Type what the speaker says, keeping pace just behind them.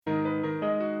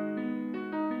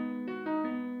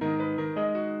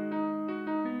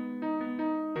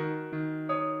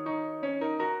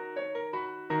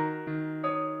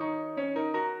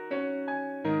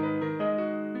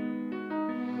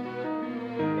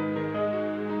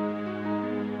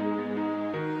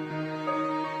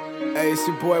Hey, it's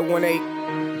your boy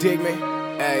 18, dig me?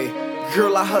 Hey,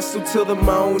 girl, I hustle till the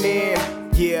morning.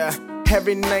 Yeah,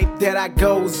 every night that I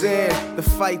goes in, the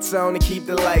fight's on to keep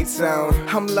the lights on.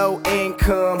 I'm low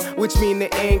income, which mean the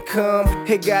income,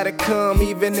 it gotta come,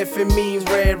 even if it means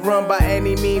red rum by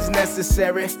any means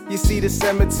necessary. You see the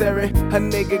cemetery, a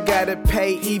nigga gotta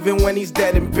pay even when he's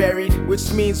dead and buried,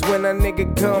 which means when a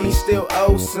nigga gone, he still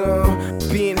owes some.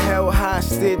 Being held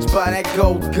hostage by that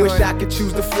gold gun. Wish I could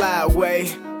choose to fly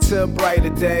away to a brighter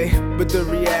day, but the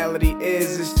reality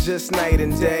is it's just night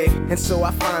and day. And so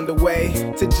I find a way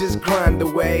to just grind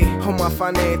away on my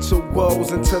financial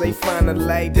woes until they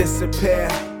finally disappear.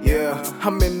 Yeah,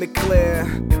 I'm in the clear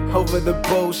over the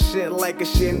bullshit like a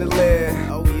chandelier.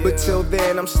 But till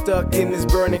then I'm stuck in this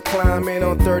burning climate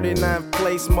on 39th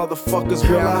place, motherfuckers.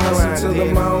 Girl, I hustle till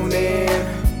the morning,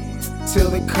 till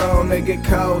the corner get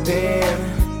called in,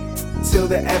 till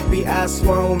the FBI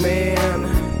swarm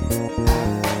in.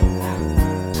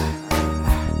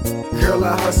 Girl,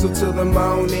 I hustle till the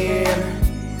morning,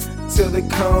 till the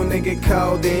corner get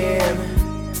called in,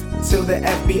 till the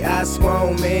FBI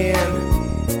swarm in.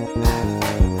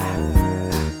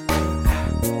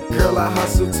 Girl, I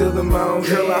hustle till the morning.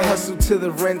 Girl, I hustle till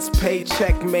the rent's paid,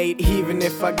 checkmate, even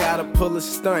if I gotta pull a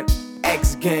stunt.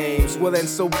 X Games, well then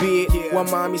so be it. While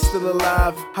mommy's still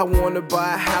alive, I wanna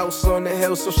buy a house on the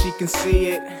hill so she can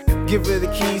see it. Give her the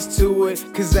keys to it,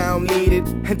 cause I don't need it.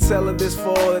 And tell her this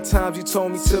for all the times you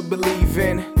told me to believe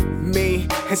in me.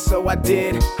 And so I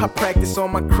did, I practice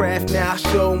on my craft, now I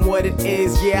show them what it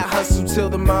is. Yeah, I hustle till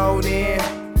the morning,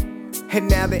 and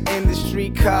now the industry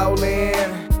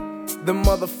calling. The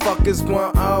motherfuckers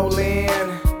want all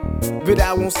in, but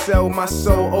I won't sell my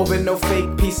soul over no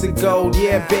fake piece of gold.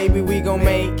 Yeah, baby, we gon'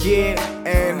 make it.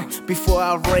 And before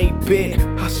I rape it,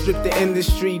 I'll strip the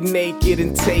industry naked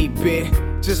and tape it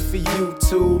just for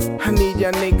YouTube. I need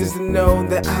y'all niggas to know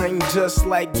that I ain't just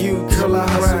like you. Girl, I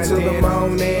hustle till the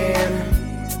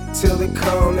morning, till the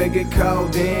corner get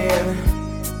called in,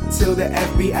 till the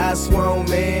FBI swarm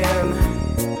in.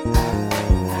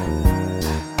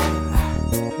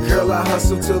 Girl, I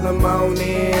hustle till the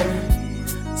morning,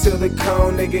 till the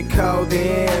corner get called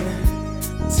in,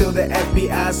 till the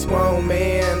FBI swarm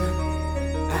in.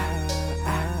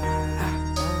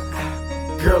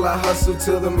 Girl, I hustle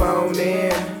till the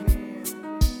morning.